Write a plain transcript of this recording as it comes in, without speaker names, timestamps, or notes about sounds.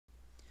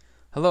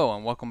Hello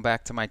and welcome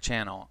back to my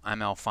channel.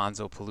 I'm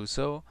Alphonso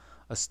Peluso,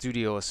 a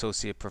Studio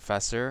Associate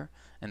Professor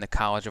in the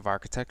College of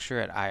Architecture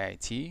at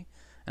IIT,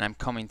 and I'm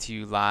coming to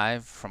you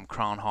live from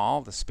Crown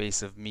Hall, the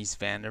space of Mies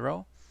van der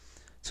Rohe.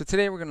 So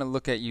today we're going to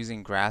look at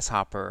using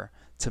Grasshopper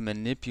to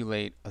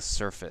manipulate a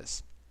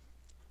surface.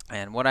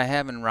 And what I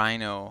have in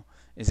Rhino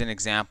is an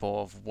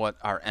example of what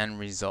our end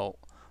result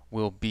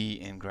will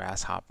be in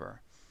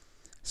Grasshopper.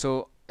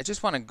 So I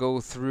just want to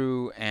go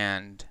through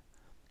and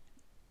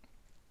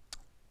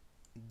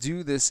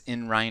do this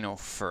in Rhino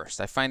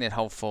first. I find it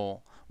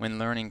helpful when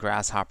learning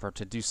Grasshopper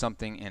to do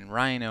something in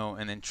Rhino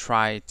and then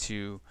try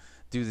to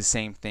do the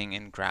same thing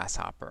in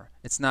Grasshopper.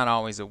 It's not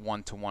always a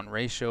one-to-one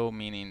ratio,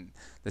 meaning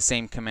the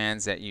same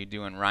commands that you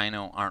do in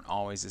Rhino aren't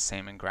always the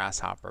same in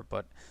Grasshopper,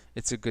 but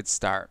it's a good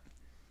start.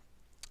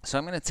 So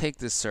I'm going to take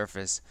this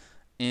surface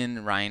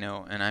in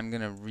Rhino and I'm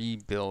going to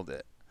rebuild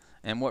it.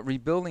 And what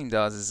rebuilding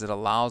does is it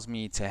allows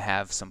me to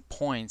have some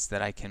points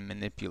that I can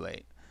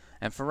manipulate.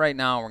 And for right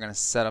now, we're going to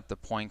set up the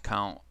point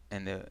count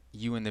and the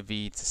U and the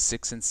V to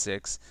 6 and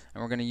 6, and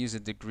we're going to use a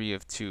degree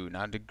of 2.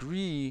 Now,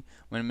 degree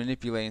when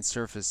manipulating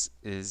surface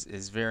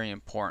is very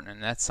important,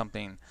 and that's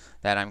something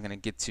that I'm going to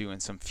get to in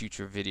some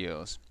future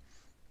videos.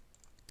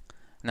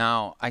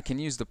 Now, I can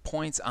use the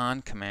points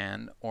on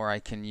command, or I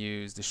can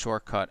use the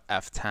shortcut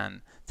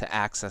F10 to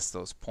access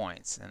those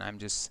points. And I'm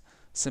just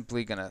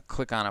simply going to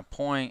click on a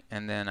point,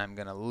 and then I'm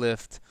going to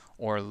lift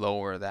or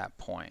lower that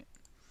point.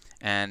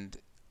 And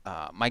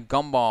my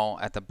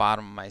gumball at the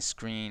bottom of my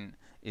screen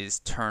is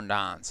turned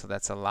on, so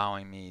that's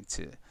allowing me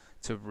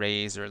to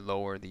raise or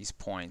lower these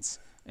points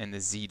in the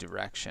Z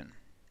direction.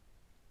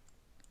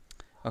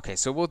 Okay,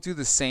 so we'll do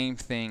the same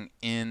thing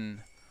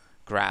in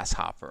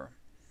Grasshopper.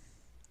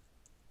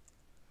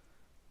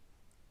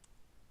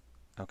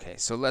 Okay,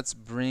 so let's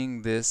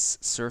bring this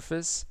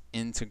surface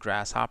into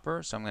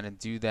Grasshopper. So I'm going to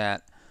do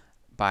that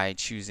by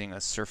choosing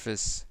a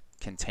surface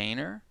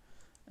container,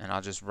 and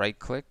I'll just right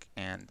click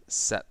and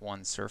set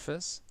one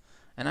surface.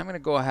 And I'm going to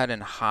go ahead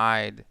and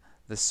hide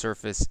the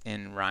surface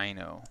in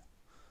Rhino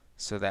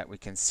so that we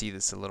can see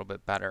this a little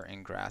bit better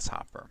in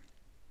Grasshopper.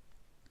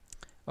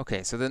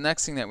 Okay, so the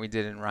next thing that we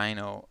did in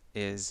Rhino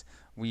is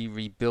we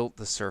rebuilt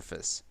the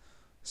surface.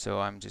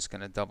 So I'm just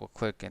going to double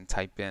click and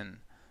type in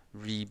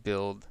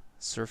rebuild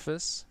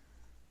surface.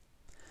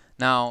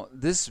 Now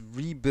this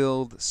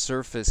rebuild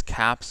surface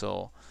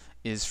capsule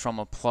is from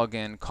a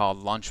plugin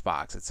called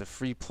Lunchbox. It's a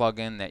free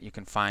plugin that you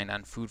can find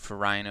on Food for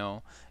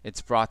Rhino.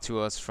 It's brought to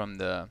us from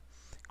the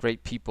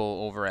great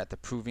people over at the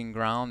Proving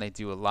Ground. They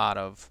do a lot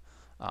of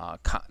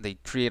they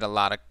create a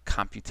lot of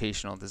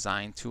computational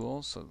design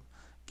tools, so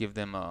give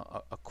them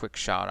a quick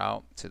shout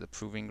out to the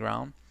Proving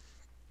Ground.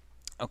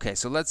 Okay,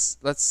 so let's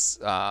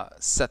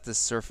set this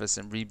surface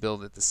and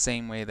rebuild it the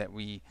same way that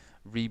we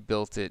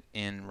rebuilt it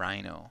in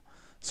Rhino.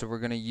 So we're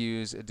going to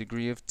use a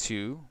degree of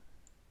 2,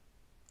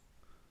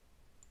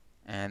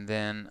 and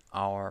then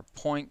our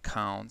point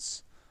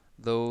counts,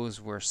 those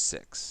were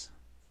 6.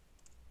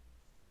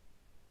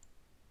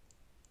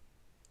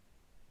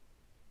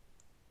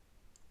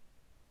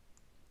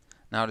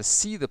 Now to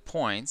see the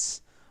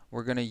points,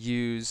 we're going to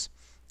use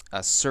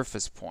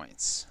surface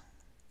points.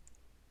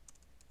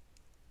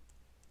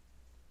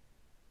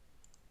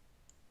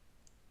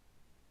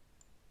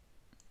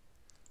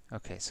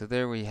 Okay, so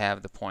there we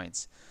have the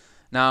points.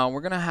 Now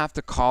we're going to have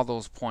to call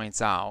those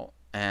points out,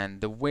 and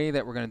the way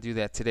that we're going to do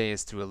that today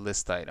is through a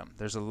list item.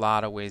 There's a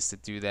lot of ways to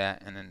do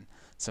that, and in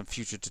some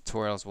future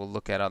tutorials we'll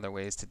look at other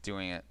ways to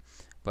doing it.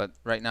 But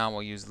right now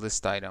we'll use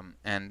list item,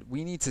 and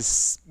we need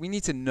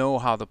to know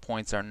how the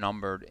points are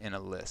numbered in a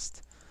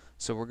list.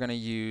 So we're going to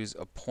use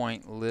a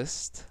point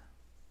list,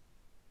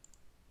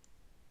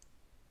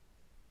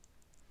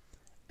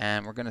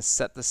 and we're going to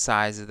set the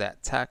size of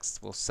that text.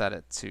 We'll set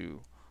it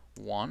to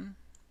 1.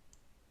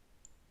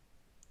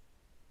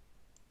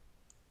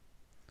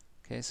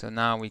 Okay, so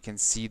now we can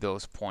see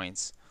those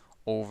points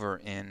over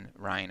in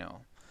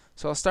Rhino.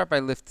 So I'll start by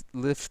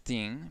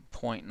lifting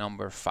point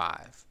number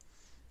 5.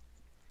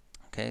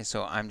 Okay,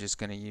 so I'm just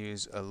going to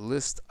use a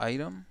list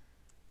item,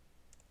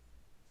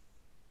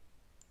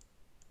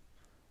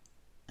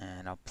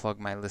 and I'll plug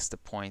my list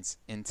of points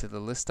into the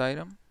list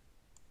item.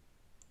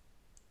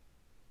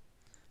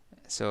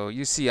 So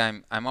you see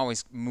I'm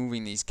always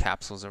moving these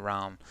capsules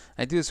around.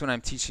 I do this when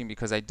I'm teaching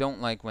because I don't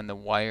like when the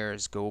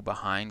wires go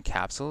behind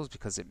capsules,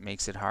 because it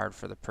makes it hard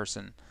for the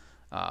person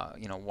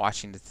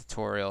watching the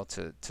tutorial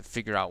to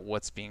figure out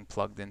what's being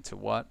plugged into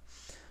what.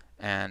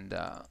 And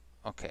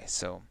okay,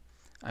 so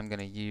I'm going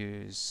to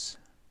use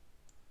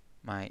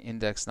my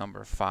index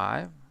number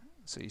 5.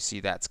 So you see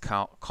that's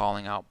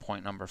calling out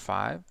point number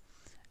 5.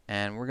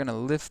 And we're going to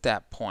lift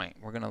that point.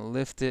 We're going to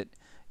lift it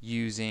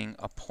using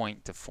a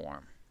point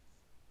deform.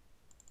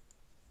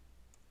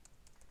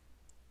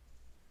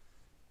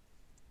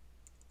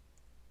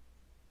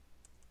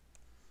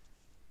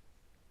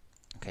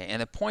 Okay,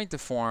 and a point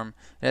deform,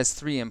 it has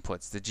 3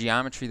 inputs: the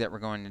geometry that we're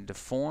going to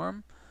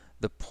deform,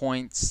 the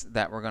points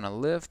that we're going to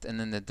lift, and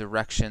then the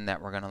direction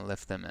that we're going to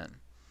lift them in.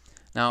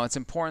 Now it's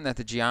important that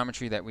the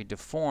geometry that we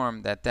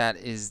deform, that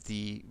is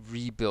the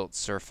rebuilt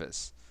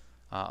surface.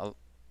 Uh,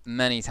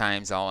 Many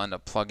times I'll end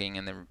up plugging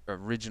in the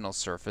original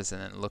surface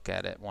and then look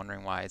at it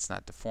wondering why it's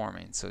not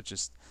deforming. So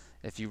just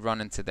if you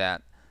run into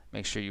that,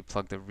 make sure you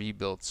plug the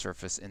rebuild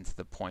surface into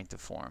the point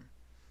deform.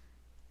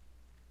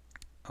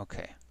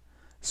 Okay,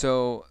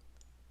 so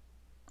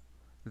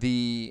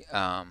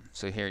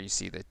so here you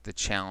see the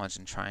challenge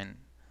in trying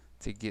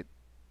to get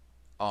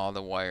all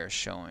the wires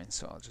showing.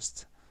 So I'll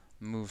just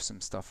move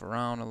some stuff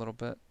around a little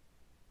bit.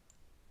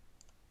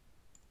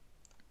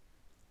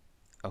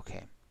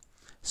 Okay,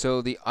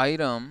 so the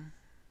item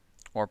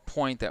or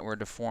point that we're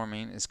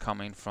deforming is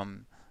coming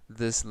from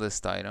this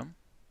list item,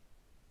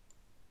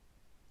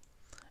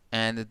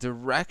 and the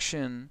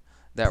direction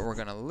that we're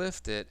going to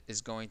lift it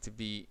is going to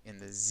be in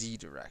the Z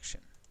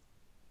direction.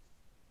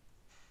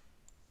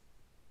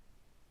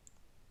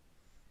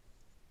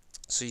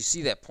 So you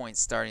see that point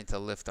starting to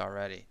lift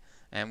already,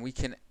 and we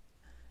can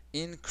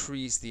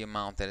increase the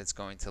amount that it's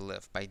going to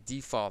lift. By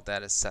default,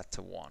 that is set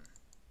to 1.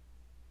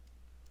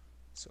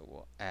 So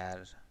we'll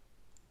add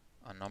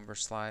a number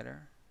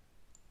slider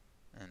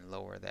and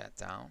lower that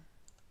down.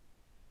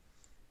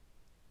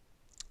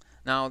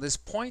 Now this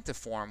point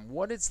deform,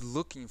 what it's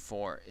looking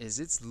for is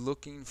it's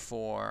looking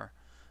for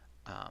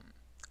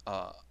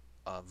a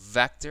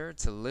vector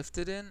to lift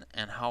it in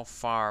and how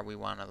far we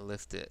want to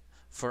lift it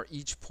for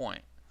each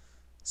point.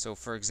 So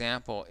for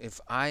example, if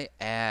I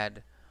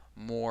add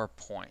more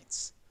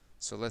points,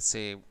 so let's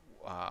say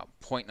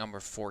point number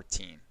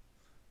 14.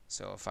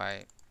 So if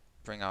I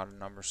bring out a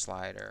number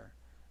slider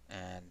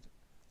and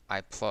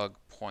I plug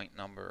point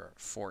number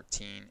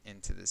 14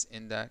 into this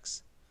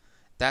index,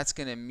 that's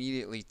going to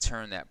immediately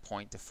turn that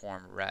point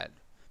deform red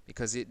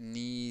because it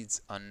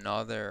needs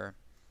another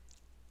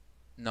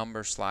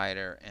number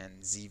slider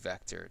and Z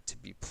vector to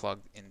be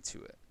plugged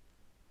into it.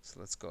 So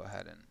let's go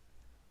ahead and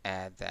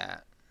add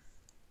that.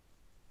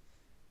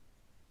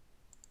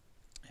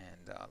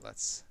 And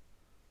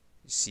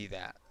you see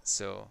that.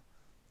 So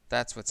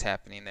that's what's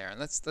happening there. And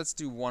let's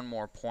do one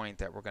more point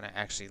that we're going to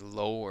actually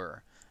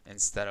lower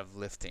instead of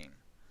lifting.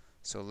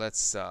 So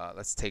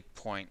let's take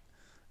point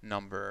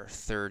number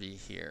 30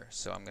 here.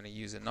 So I'm going to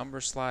use a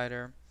number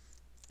slider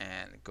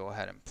and go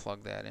ahead and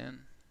plug that in.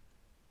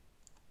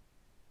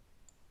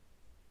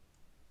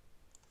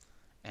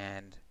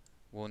 And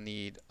we'll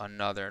need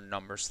another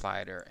number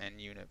slider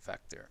and unit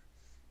vector.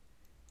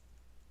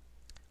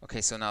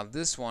 Okay, so now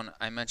this one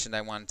I mentioned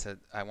I want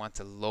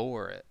to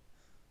lower it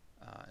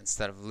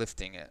instead of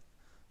lifting it.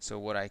 So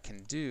what I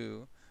can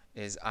do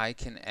is I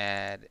can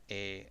add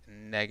a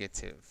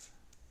negative.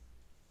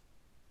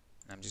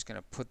 I'm just going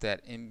to put that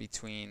in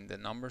between the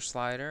number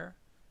slider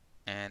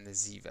and the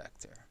Z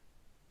vector.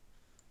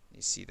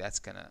 You see that's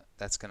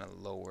gonna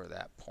lower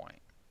that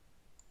point.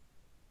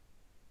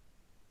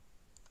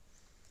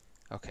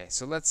 Okay,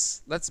 so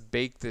let's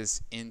bake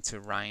this into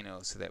Rhino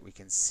so that we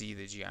can see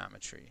the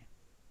geometry.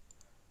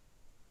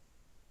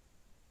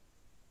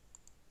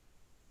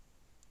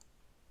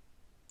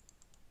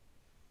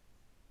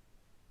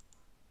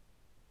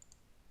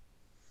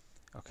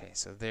 Okay,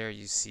 so there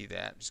you see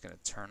that. I'm just going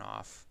to turn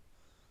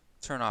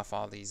off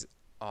all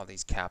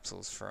these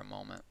capsules for a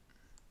moment.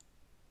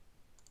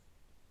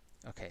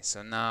 Okay,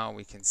 so now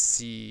we can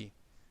see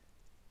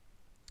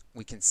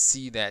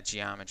that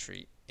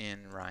geometry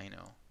in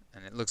Rhino,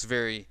 and it looks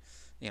very,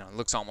 it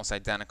looks almost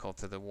identical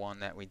to the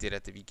one that we did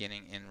at the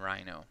beginning in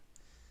Rhino.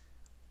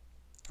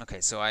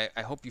 Okay, so I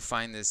hope you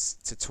find this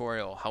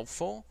tutorial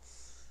helpful.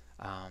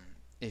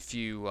 If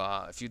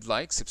you'd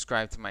like,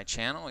 subscribe to my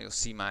channel. You'll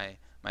see my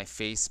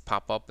face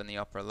pop up in the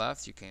upper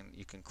left. You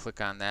can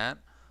click on that.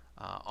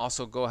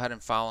 Also, go ahead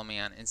and follow me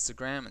on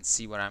Instagram and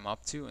see what I'm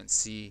up to and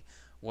see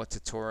what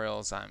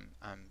tutorials I'm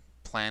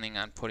planning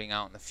on putting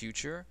out in the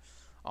future.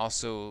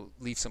 Also,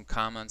 leave some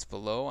comments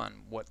below on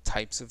what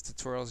types of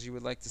tutorials you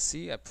would like to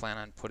see. I plan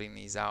on putting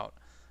these out,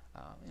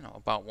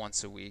 about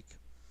once a week.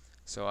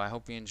 So I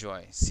hope you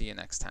enjoy. See you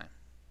next time.